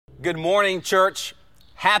Good morning, church.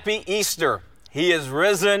 Happy Easter. He is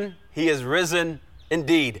risen. He is risen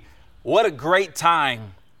indeed. What a great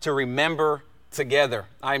time to remember together.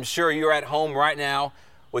 I'm sure you're at home right now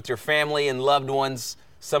with your family and loved ones.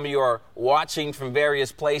 Some of you are watching from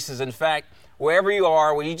various places. In fact, wherever you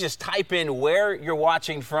are, will you just type in where you're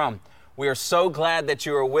watching from? We are so glad that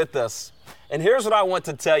you are with us. And here's what I want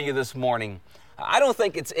to tell you this morning. I don't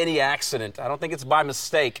think it's any accident. I don't think it's by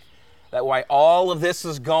mistake that why all of this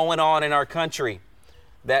is going on in our country,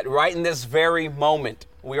 that right in this very moment,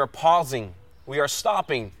 we are pausing, we are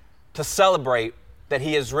stopping to celebrate that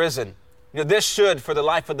He is risen. This should, for the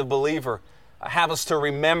life of the believer, have us to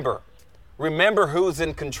remember who's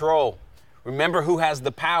in control, remember who has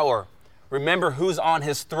the power, remember who's on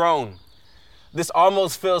His throne. This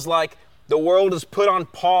almost feels like the world is put on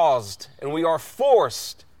pause and we are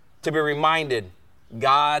forced to be reminded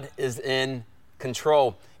God is in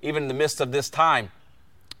control, even in the midst of this time.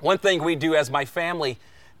 One thing we do as my family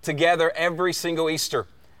together every single Easter,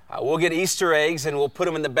 we'll get Easter eggs and we'll put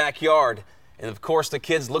them in the backyard. And of course, the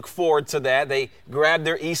kids look forward to that. They grab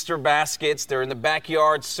their Easter baskets. They're in the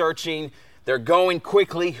backyard searching. They're going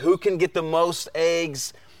quickly. Who can get the most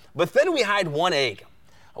eggs? But then we hide one egg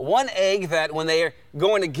that when they're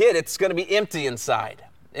going to get, it's going to be empty inside.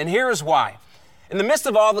 And here's why. In the midst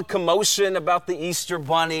of all the commotion about the Easter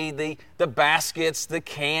bunny, the baskets, the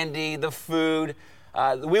candy, the food,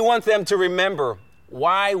 we want them to remember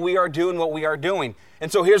why we are doing what we are doing.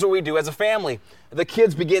 And so here's what we do as a family. The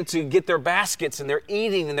kids begin to get their baskets and they're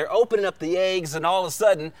eating and they're opening up the eggs, and all of a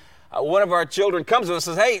sudden, one of our children comes to us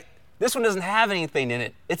and says, "Hey, this one doesn't have anything in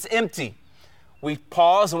it. It's empty." We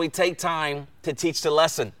pause and we take time to teach the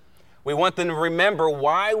lesson. We want them to remember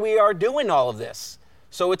why we are doing all of this.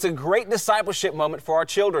 So it's a great discipleship moment for our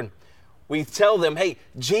children. We tell them, hey,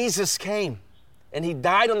 Jesus came and He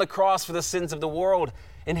died on the cross for the sins of the world.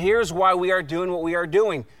 And here's why we are doing what we are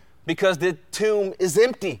doing. Because the tomb is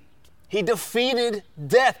empty. He defeated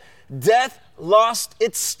death. Death lost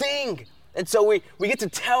its sting. And so we get to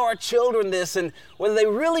tell our children this, and whether they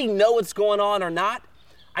really know what's going on or not,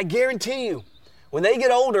 I guarantee you, when they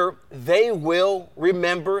get older, they will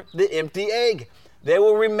remember the empty egg. They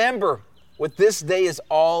will remember what this day is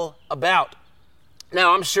all about.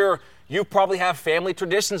 Now, I'm sure you probably have family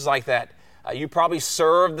traditions like that. You probably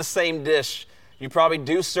serve the same dish. You probably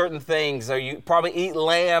do certain things, or you probably eat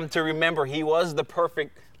lamb to remember He was the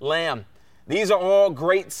perfect lamb. These are all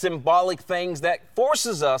great symbolic things that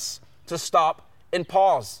forces us to stop and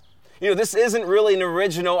pause. This isn't really an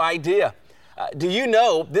original idea. Do you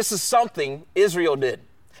know this is something Israel did?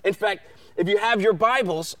 In fact, if you have your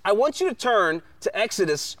Bibles, I want you to turn to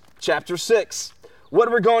Exodus chapter 6.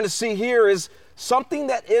 What we're going to see here is something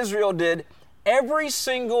that Israel did every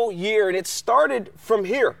single year, and it started from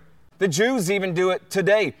here. The Jews even do it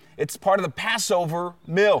today. It's part of the Passover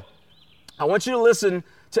meal. I want you to listen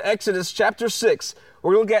to Exodus chapter 6.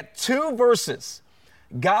 We're going to get 2 verses.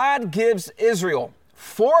 God gives Israel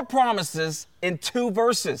 4 promises in 2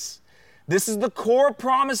 verses. This is the core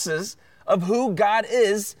promises of who God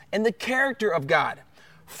is and the character of God.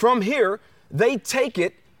 From here, they take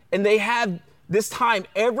it and they have this time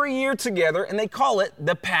every year together, and they call it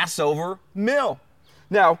the Passover meal.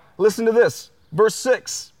 Now, listen to this. Verse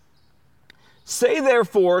 6. Say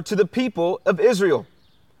therefore to the people of Israel,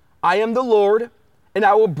 I am the Lord, and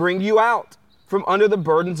I will bring you out from under the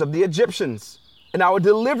burdens of the Egyptians, and I will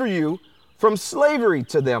deliver you from slavery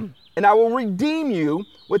to them, and I will redeem you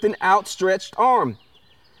with an outstretched arm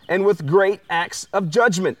and with great acts of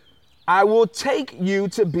judgment. I will take you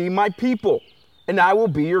to be my people, and I will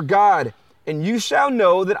be your God, and you shall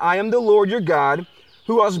know that I am the Lord your God,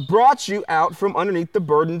 who has brought you out from underneath the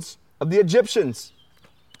burdens of the Egyptians.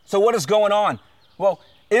 So what is going on? Well,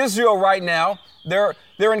 Israel right now, they're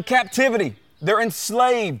in captivity. They're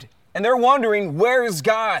enslaved, and they're wondering, where is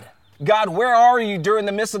God? God, where are you during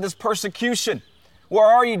the midst of this persecution? Where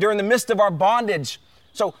are you during the midst of our bondage?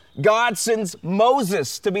 So God sends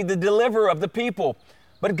Moses to be the deliverer of the people.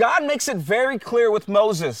 But God makes it very clear with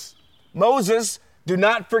Moses. Moses, do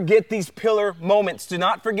not forget these pillar moments. Do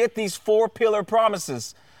not forget these 4 pillar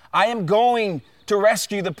promises. I am going to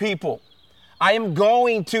rescue the people. I am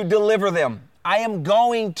going to deliver them. I am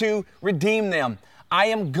going to redeem them. I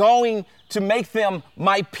am going to make them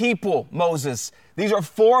my people, Moses. These are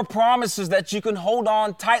 4 promises that you can hold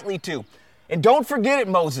on tightly to. And don't forget it,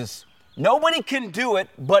 Moses. Nobody can do it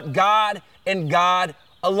but God and God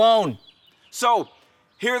alone. So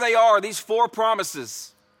here they are, these 4 promises.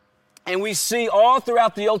 And we see all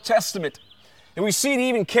throughout the Old Testament, and we see it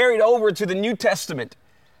even carried over to the New Testament,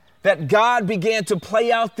 that God began to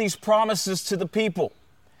play out these promises to the people.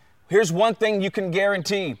 Here's one thing you can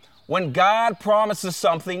guarantee. When God promises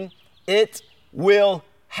something, it will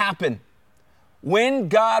happen. When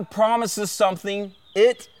God promises something,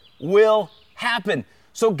 it will happen.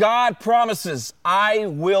 So God promises, I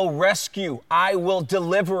will rescue, I will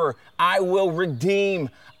deliver, I will redeem,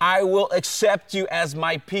 I will accept you as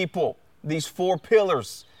my people. These 4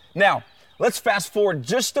 pillars. Now, let's fast forward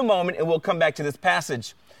just a moment and we'll come back to this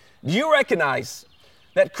passage. Do you recognize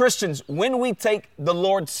that Christians, when we take the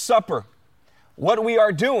Lord's Supper, what we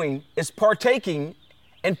are doing is partaking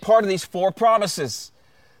in part of these 4 promises.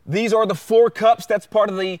 These are the 4 cups. That's part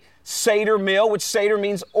of the Seder meal, which Seder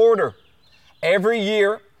means order. Every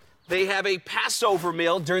year, they have a Passover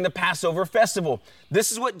meal during the Passover festival.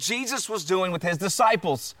 This is what Jesus was doing with his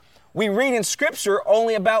disciples. We read in Scripture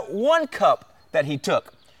only about 1 cup that he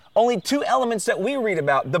took. Only 2 elements that we read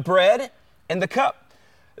about, the bread and the cup.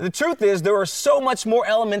 The truth is, there are so much more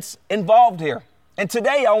elements involved here. And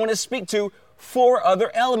today, I want to speak to 4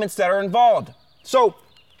 other elements that are involved. So,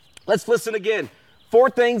 let's listen again.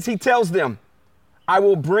 4 things he tells them. I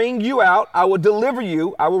will bring you out. I will deliver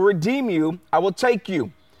you. I will redeem you. I will take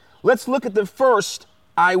you. Let's look at the first,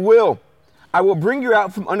 I will. I will bring you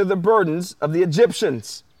out from under the burdens of the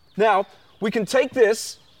Egyptians. Now, we can take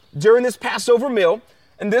this during this Passover meal,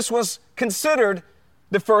 and this was considered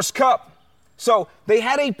the first cup. So they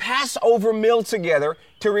had a Passover meal together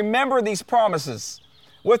to remember these promises.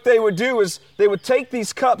 What they would do is they would take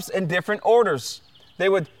these cups in different orders. They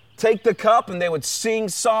would take the cup and they would sing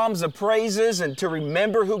psalms of praises and to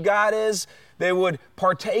remember who God is. They would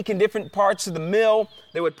partake in different parts of the meal.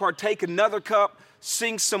 They would partake another cup,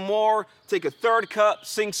 sing some more, take a 3rd cup,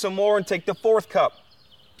 sing some more, and take the 4th cup.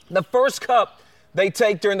 The first cup they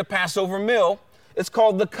take during the Passover meal is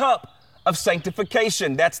called the cup of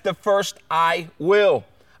sanctification. That's the first I will.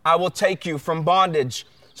 I will take you from bondage.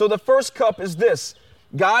 So the first cup is this.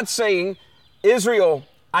 God saying, Israel,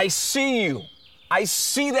 I see you. I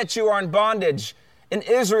see that you are in bondage. In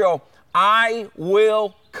Israel, I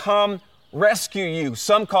will come rescue you.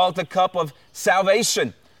 Some call it the cup of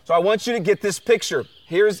salvation. So I want you to get this picture.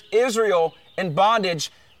 Here's Israel in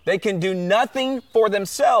bondage. They can do nothing for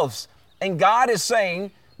themselves. And God is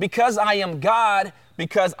saying, because I am God,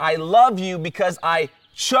 because I love you, because I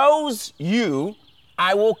chose you,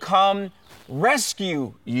 I will come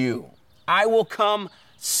rescue you. I will come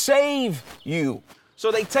save you.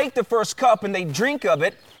 So they take the first cup and they drink of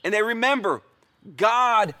it and they remember,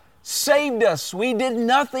 God saved us. We did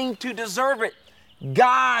nothing to deserve it.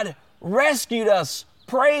 God rescued us.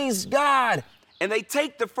 Praise God. And they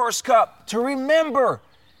take the first cup to remember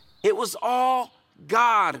it was all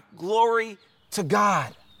God. Glory to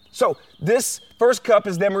God. So this first cup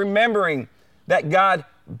is them remembering that God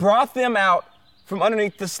brought them out from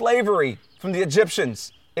underneath the slavery from the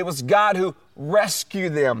Egyptians. It was God who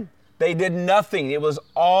rescued them. They did nothing. It was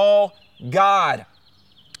all God.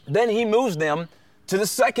 Then he moves them to the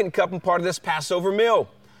second cup and part of this Passover meal.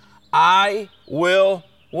 I will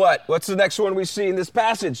what? What's the next one we see in this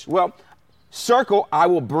passage? Well, circle, I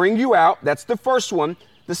will bring you out. That's the first one.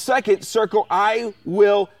 The second, circle, I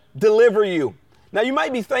will deliver you. Now, you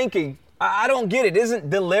might be thinking, I don't get it. Isn't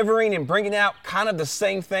delivering and bringing out kind of the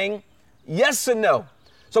same thing? Yes and no.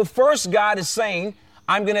 So first, God is saying,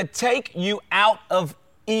 I'm going to take you out of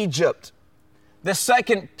Egypt. The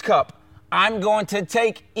second cup, I'm going to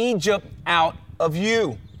take Egypt out of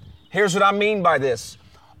you. Here's what I mean by this.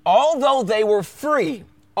 Although they were free,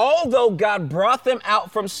 although God brought them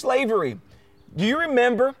out from slavery, do you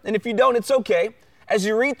remember, and if you don't, it's okay, as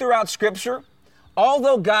you read throughout Scripture,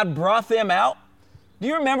 although God brought them out, do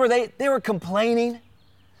you remember they were complaining?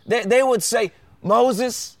 They would say,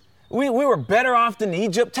 Moses, we were better off than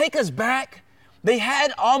Egypt. Take us back. They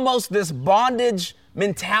had almost this bondage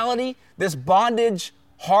mentality, this bondage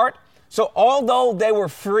heart. So although they were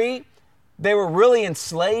free, they were really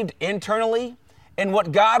enslaved internally. And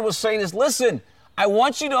what God was saying is, listen, I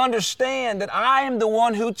want you to understand that I am the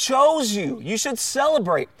one who chose you. You should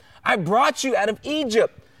celebrate. I brought you out of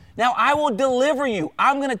Egypt. Now I will deliver you.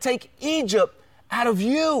 I'm going to take Egypt out of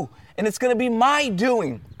you, and it's going to be my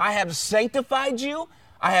doing. I have sanctified you.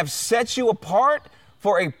 I have set you apart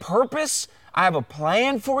for a purpose. I have a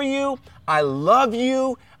plan for you. I love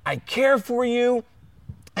you. I care for you,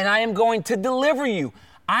 and I am going to deliver you.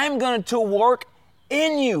 I'm going to work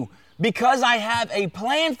in you because I have a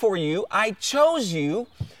plan for you. I chose you,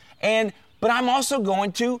 but I'm also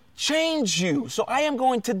going to change you. So I am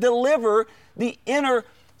going to deliver the inner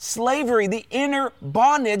slavery, the inner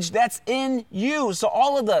bondage that's in you. So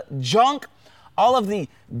all of the junk, all of the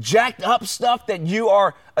jacked up stuff that you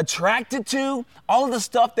are attracted to, all of the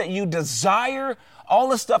stuff that you desire, all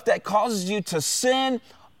the stuff that causes you to sin,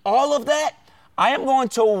 all of that, I am going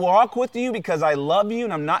to walk with you because I love you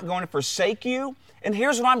and I'm not going to forsake you. And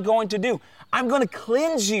here's what I'm going to do. I'm going to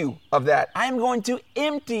cleanse you of that. I'm going to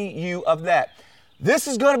empty you of that. This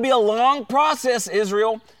is going to be a long process,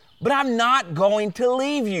 Israel, but I'm not going to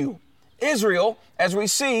leave you. Israel, as we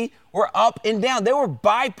see, were up and down. They were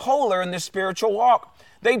bipolar in their spiritual walk.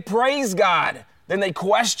 They praised God, then they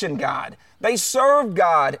questioned God. They served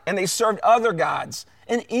God, and they served other gods.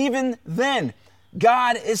 And even then,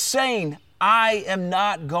 God is saying, I am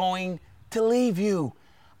not going to leave you.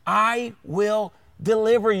 I will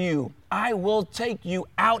deliver you. I will take you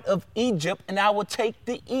out of Egypt, and I will take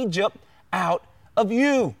the Egypt out of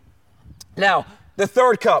you. Now, the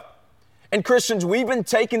third cup. And Christians, we've been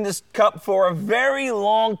taking this cup for a very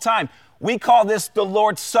long time. We call this the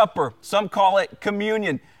Lord's Supper. Some call it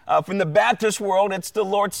communion. From the Baptist world, it's the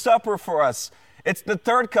Lord's Supper for us. It's the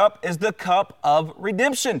third cup is the cup of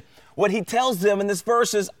redemption. What he tells them in this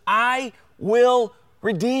verse is, I will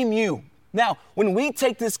redeem you. Now, when we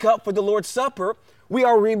take this cup for the Lord's Supper, we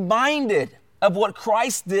are reminded of what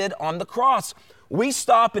Christ did on the cross. We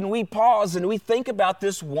stop and we pause and we think about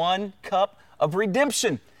this one cup of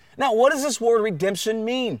redemption. Now, what does this word redemption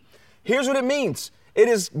mean? Here's what it means. It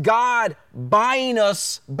is God buying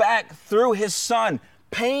us back through his Son,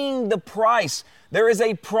 paying the price. There is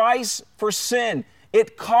a price for sin.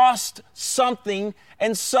 It costs something,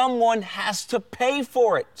 and someone has to pay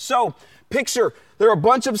for it. So, picture, there are a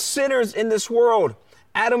bunch of sinners in this world.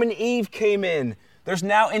 Adam and Eve came in. There's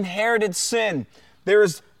now inherited sin.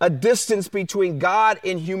 There's a distance between God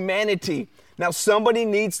and humanity. Now, somebody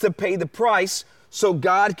needs to pay the price so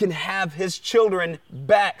God can have his children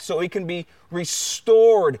back, so he can be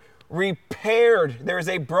restored, repaired. There is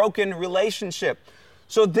a broken relationship.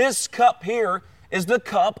 So this cup here is the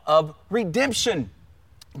cup of redemption.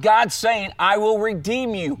 God's saying, I will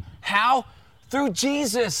redeem you. How? Through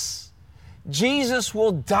Jesus. Jesus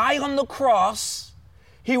will die on the cross.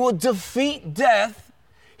 He will defeat death.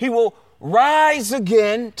 He will rise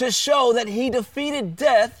again to show that he defeated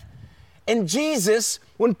death. And Jesus,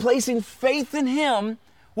 when placing faith in him,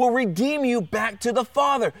 will redeem you back to the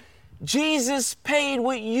Father. Jesus paid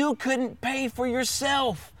what you couldn't pay for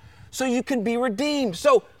yourself, so you can be redeemed.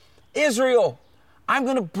 So, Israel, I'm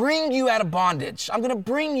going to bring you out of bondage. I'm going to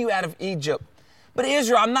bring you out of Egypt. But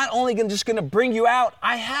Israel, I'm not only just going to bring you out,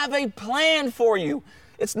 I have a plan for you.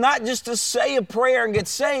 It's not just to say a prayer and get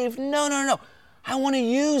saved. No. I want to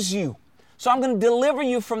use you. So I'm going to deliver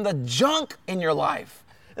you from the junk in your life.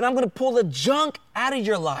 And I'm going to pull the junk out of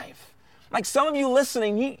your life. Like some of you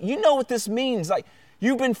listening, you know what this means. Like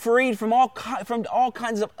you've been freed from all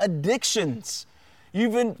kinds of addictions.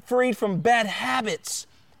 You've been freed from bad habits.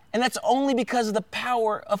 And that's only because of the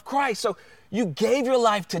power of Christ. So you gave your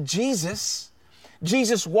life to Jesus.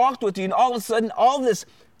 Jesus walked with you, and all of a sudden, all this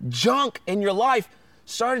junk in your life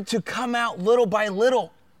started to come out little by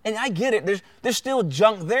little. And I get it. There's still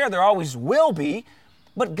junk there. There always will be.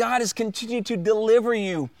 But God has continued to deliver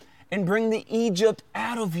you and bring the Egypt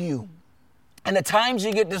out of you. And the times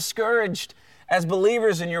you get discouraged as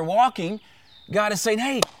believers and you're walking, God is saying,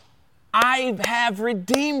 hey, I have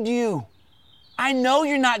redeemed you. I know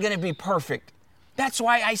you're not going to be perfect. That's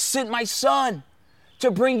why I sent my Son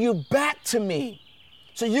to bring you back to me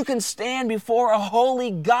so you can stand before a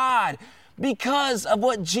holy God because of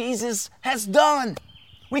what Jesus has done.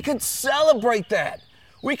 We can celebrate that.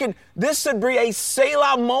 This should be a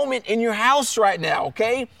Selah moment in your house right now,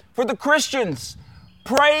 okay? For the Christians,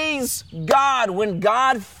 praise God. When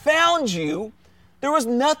God found you, there was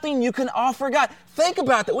nothing you can offer God. Think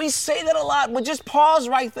about that. We say that a lot, but just pause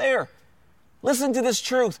right there. Listen to this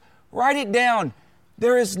truth. Write it down.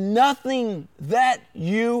 There is nothing that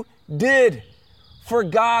you did for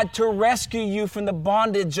God to rescue you from the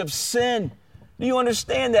bondage of sin. Do you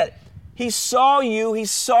understand that? He saw you, he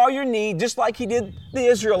saw your need, just like he did the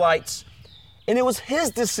Israelites. And it was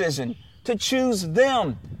his decision to choose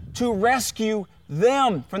them, to rescue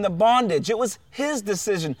them from the bondage. It was his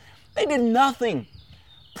decision. They did nothing.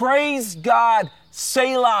 Praise God,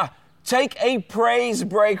 Selah. Take a praise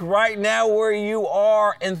break right now where you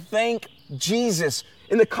are and thank Jesus.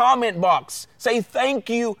 In the comment box, say, thank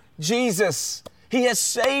you, Jesus. He has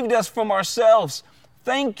saved us from ourselves.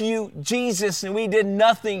 Thank you, Jesus, and we did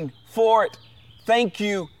nothing for it. Thank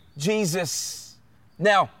you, Jesus.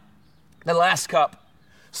 Now, the last cup.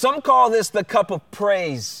 Some call this the cup of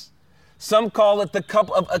praise. Some call it the cup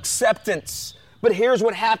of acceptance. But here's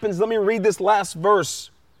what happens. Let me read this last verse.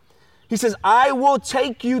 He says, I will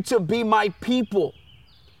take you to be my people,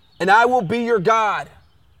 and I will be your God.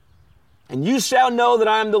 And you shall know that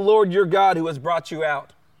I am the Lord your God who has brought you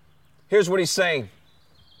out. Here's what he's saying.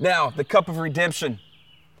 Now, the cup of redemption.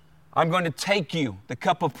 I'm going to take you, the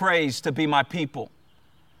cup of praise, to be my people.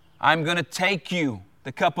 I'm going to take you,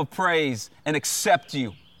 the cup of praise, and accept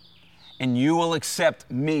you. And you will accept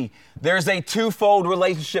me. There's a twofold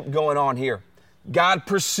relationship going on here. God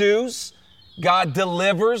pursues, God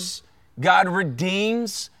delivers, God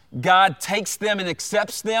redeems, God takes them and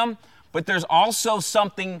accepts them, but there's also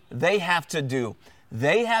something they have to do.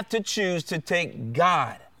 They have to choose to take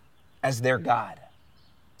God as their God.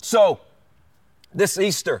 So, this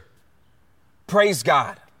Easter, praise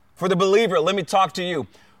God. For the believer, let me talk to you.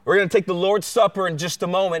 We're going to take the Lord's Supper in just a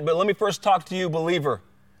moment, but let me first talk to you, believer.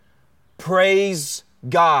 Praise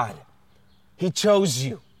God. He chose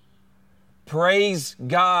you. Praise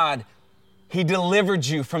God. He delivered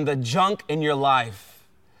you from the junk in your life.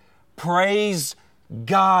 Praise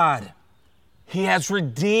God. He has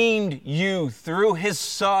redeemed you through His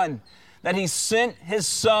Son, that He sent His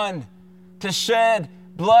Son to shed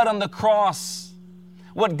blood on the cross.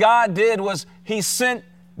 What God did was He sent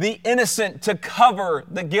the innocent to cover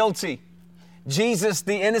the guilty. Jesus,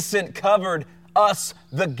 the innocent, covered us,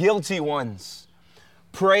 the guilty ones.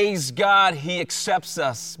 Praise God, He accepts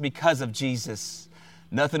us because of Jesus.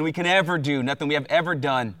 Nothing we can ever do, nothing we have ever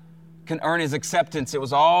done can earn His acceptance. It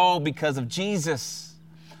was all because of Jesus.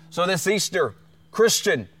 So this Easter,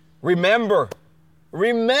 Christian, remember,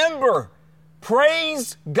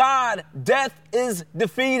 praise God, death is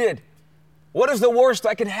defeated. What is the worst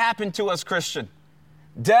that could happen to us, Christian?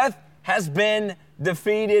 Death has been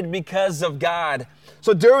defeated because of God.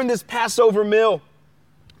 So during this Passover meal,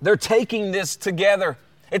 they're taking this together.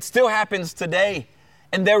 It still happens today.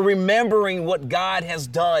 And they're remembering what God has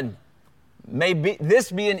done. May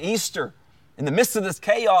this be an Easter in the midst of this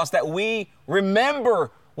chaos that we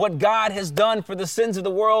remember what God has done for the sins of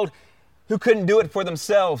the world who couldn't do it for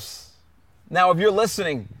themselves. Now, if you're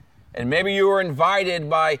listening and maybe you were invited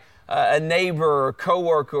by a neighbor or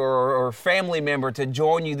coworker or family member to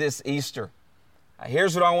join you this Easter,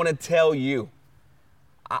 here's what I want to tell you.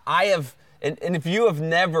 And if you have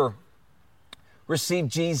never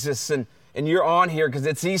received Jesus and you're on here because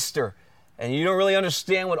it's Easter and you don't really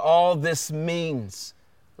understand what all this means,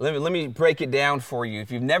 let me break it down for you. If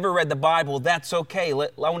you've never read the Bible, that's okay. I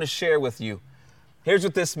want to share with you. Here's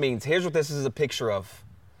what this means. Here's what this is a picture of.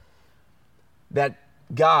 That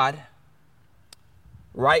God,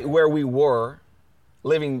 right where we were,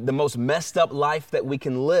 living the most messed up life that we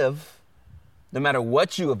can live, no matter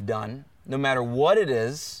what you have done, no matter what it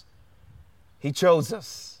is, He chose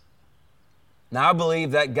us. Now, I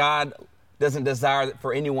believe that God doesn't desire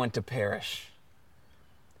for anyone to perish.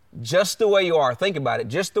 Just the way you are, think about it,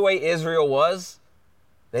 just the way Israel was,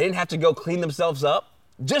 they didn't have to go clean themselves up.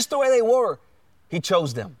 Just the way they were, He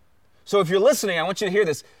chose them. So if you're listening, I want you to hear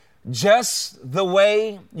this. Just the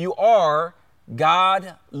way you are,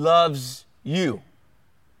 God loves you.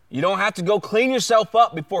 You don't have to go clean yourself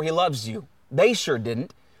up before He loves you. They sure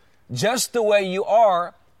didn't. Just the way you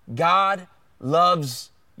are, God loves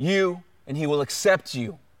you and He will accept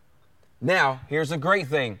you. Now, here's a great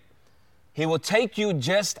thing. He will take you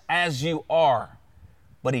just as you are,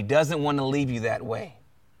 but He doesn't want to leave you that way.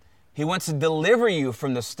 He wants to deliver you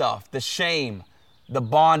from the stuff, the shame, the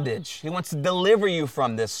bondage. He wants to deliver you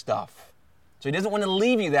from this stuff. So He doesn't want to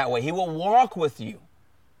leave you that way. He will walk with you.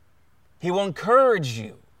 He will encourage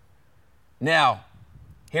you. Now,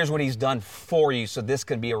 here's what He's done for you so this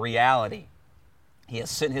can be a reality. He has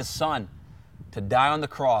sent His Son to die on the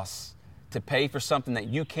cross to pay for something that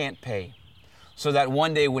you can't pay, so that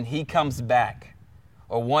one day when He comes back,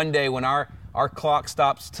 or one day when our clock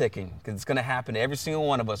stops ticking, because it's going to happen to every single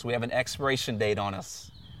one of us, we have an expiration date on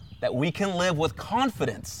us, that we can live with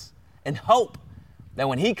confidence and hope that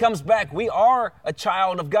when He comes back, we are a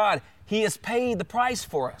child of God. He has paid the price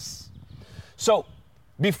for us. So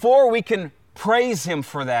before we can praise Him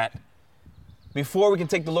for that, before we can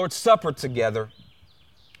take the Lord's Supper together,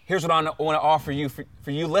 here's what I want to offer you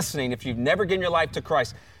for you listening. If you've never given your life to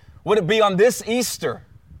Christ, would it be on this Easter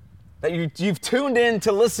that you've tuned in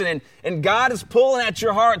to listen and God is pulling at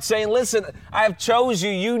your heart saying, listen, I have chose you.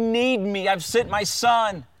 You need me. I've sent my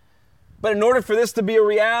Son. But in order for this to be a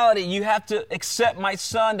reality, you have to accept my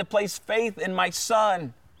Son, to place faith in my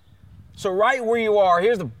Son. So right where you are,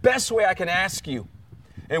 here's the best way I can ask you.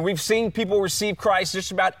 And we've seen people receive Christ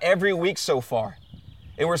just about every week so far.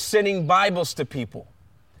 And we're sending Bibles to people.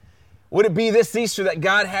 Would it be this Easter that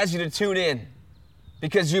God has you to tune in?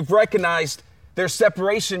 Because you've recognized there's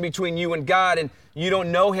separation between you and God and you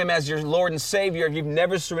don't know Him as your Lord and Savior if you've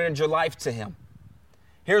never surrendered your life to Him.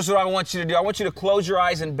 Here's what I want you to do. I want you to close your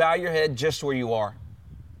eyes and bow your head just where you are.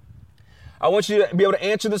 I want you to be able to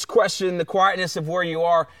answer this question in the quietness of where you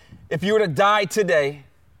are. If you were to die today,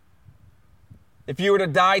 if you were to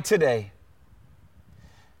die today,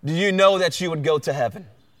 do you know that you would go to heaven?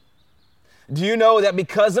 Do you know that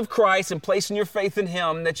because of Christ and placing your faith in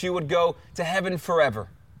Him, that you would go to heaven forever?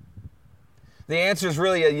 The answer is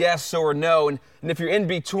really a yes or a no. And if you're in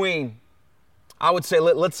between, I would say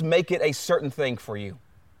let's make it a certain thing for you.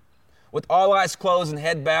 With all eyes closed and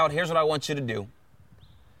head bowed, here's what I want you to do.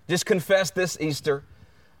 Just confess this Easter.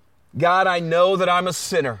 God, I know that I'm a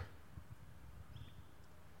sinner.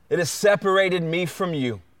 It has separated me from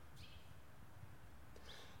you.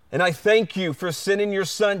 And I thank you for sending your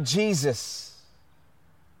Son, Jesus,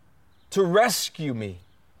 to rescue me,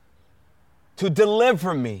 to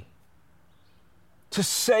deliver me, to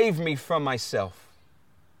save me from myself.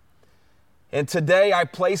 And today I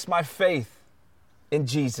place my faith in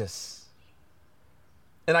Jesus.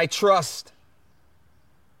 And I trust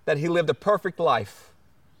that He lived a perfect life,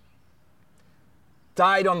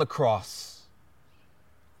 died on the cross,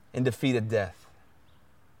 and defeated death.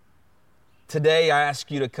 Today, I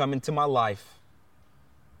ask you to come into my life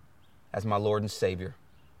as my Lord and Savior.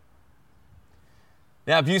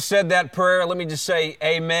 Now, if you said that prayer, let me just say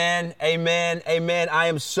amen, amen, amen. I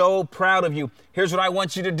am so proud of you. Here's what I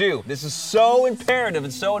want you to do. This is so imperative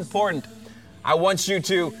and so important. I want you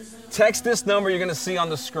to text this number you're going to see on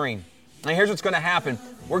the screen. And here's what's going to happen.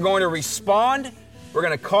 We're going to respond. We're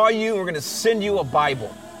going to call you. And we're going to send you a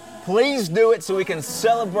Bible. Please do it so we can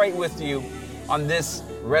celebrate with you on this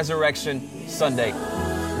Resurrection Sunday.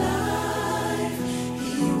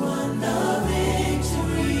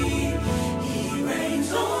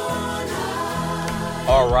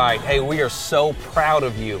 All right. Hey, we are so proud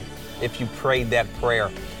of you if you prayed that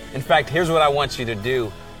prayer. In fact, here's what I want you to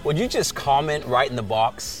do. Would you just comment right in the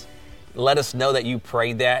box? Let us know that you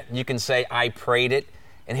prayed that. You can say, I prayed it.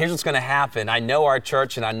 And here's what's going to happen. I know our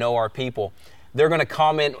church and I know our people. They're going to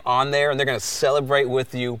comment on there and they're going to celebrate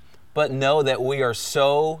with you. But know that we are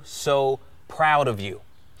so proud of you.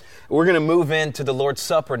 We're going to move into the Lord's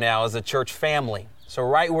Supper now as a church family. So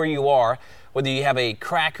right where you are, whether you have a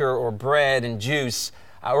cracker or bread and juice,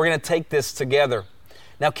 we're going to take this together.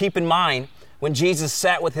 Now keep in mind, when Jesus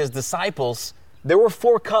sat with His disciples, there were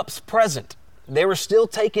 4 cups present. They were still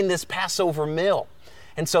taking this Passover meal.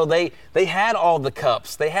 And so they had all the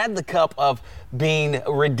cups. They had the cup of being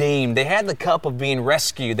redeemed. They had the cup of being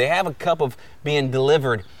rescued. They have a cup of being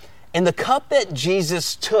delivered. And the cup that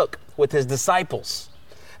Jesus took with His disciples,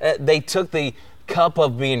 they took the cup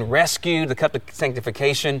of being rescued, the cup of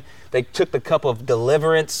sanctification. They took the cup of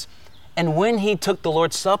deliverance. And when He took the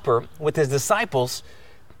Lord's Supper with His disciples,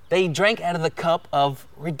 they drank out of the cup of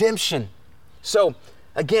redemption. So,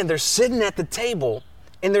 again, they're sitting at the table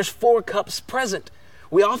and there's 4 cups present.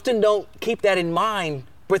 We often don't keep that in mind,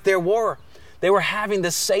 but they were having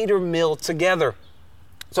the Seder meal together.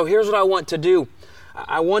 So here's what I want to do.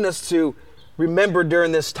 I want us to remember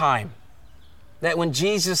during this time that when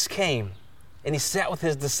Jesus came and He sat with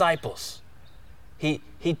His disciples, He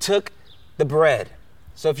took the bread.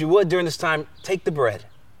 So if you would, during this time, take the bread.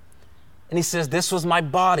 And He says, this was my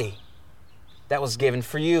body that was given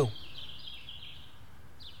for you.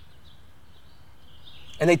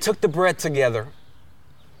 And they took the bread together.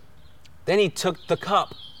 Then He took the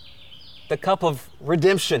cup of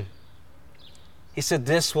redemption. He said,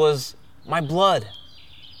 this was my blood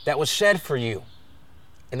that was shed for you.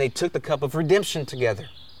 And they took the cup of redemption together.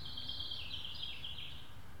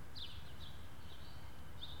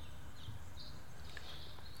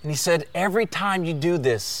 And He said, every time you do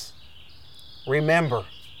this, remember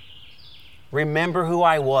who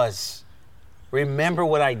I was. Remember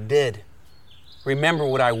what I did. Remember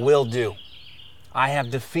what I will do. I have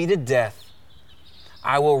defeated death.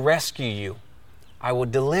 I will rescue you. I will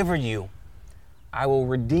deliver you. I will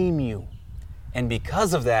redeem you. And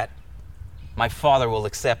because of that, my Father will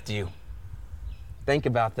accept you. Think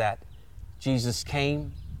about that. Jesus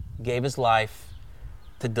came, gave His life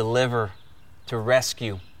to deliver, to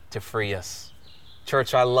rescue, to free us.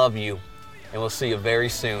 Church, I love you, and we'll see you very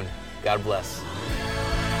soon. God bless. You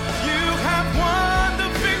have won.